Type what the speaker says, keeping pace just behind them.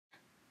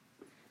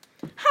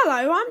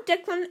Hello, I'm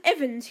Declan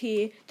Evans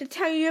here to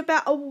tell you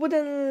about a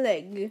wooden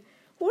leg.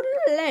 Wooden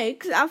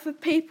legs are for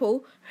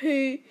people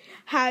who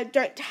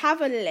don't have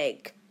a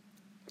leg.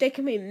 They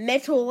can be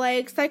metal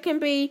legs, they can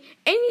be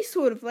any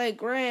sort of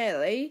leg,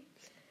 really.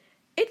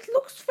 It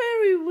looks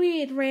very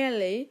weird,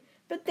 really,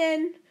 but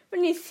then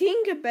when you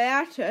think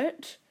about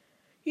it,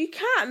 you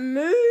can't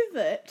move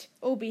it.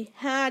 It'll be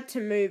hard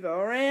to move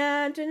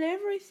around and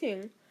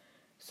everything.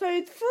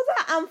 So for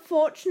the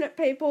unfortunate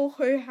people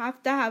who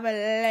have to have a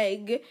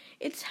leg,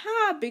 it's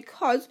hard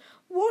because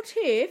what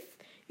if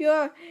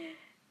you're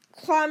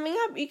climbing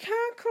up? You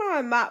can't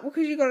climb up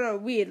because you've got a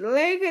weird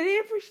leg and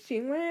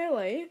everything,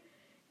 really.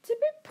 It's a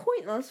bit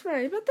pointless,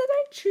 really, but they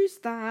don't choose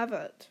to have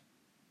it.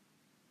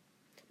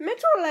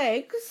 Metal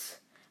legs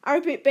are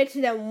a bit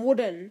better than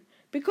wooden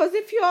because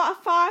if you're a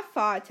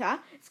firefighter,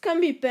 it's going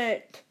to be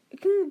burnt.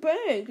 It can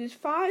burn because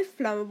fire is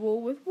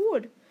flammable with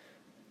wood.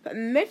 But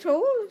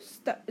metal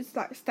is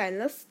like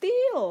stainless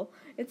steel.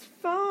 It's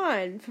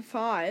fine for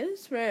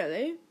fires,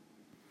 really.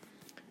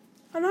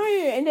 I know,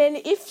 and then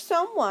if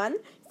someone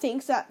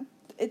thinks that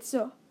it's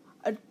a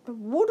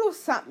wood or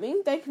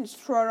something, they can just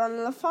throw it on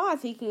the fire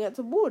thinking it's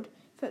a wood.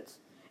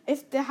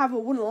 If they have a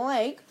wooden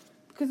leg,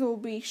 because it will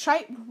be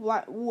shaped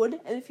like wood,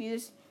 and if you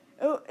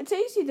it's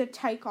easy to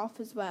take off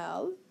as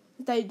well.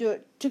 If they do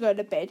it to go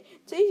to bed,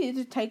 it's easy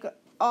to take it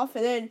off,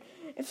 and then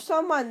if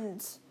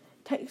someone's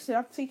takes it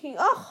up thinking,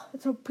 oh,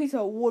 it's a piece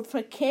of wood for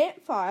a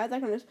campfire,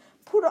 they can just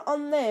put it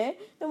on there,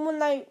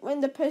 and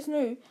when the person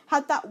who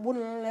had that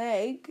wooden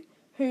leg,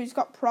 who's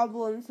got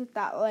problems with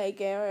that leg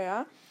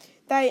area,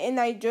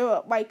 they do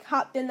it, wake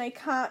up, then they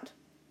can't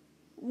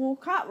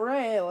walk up,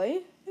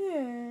 really.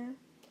 Yeah.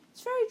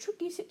 It's a very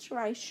tricky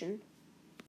situation.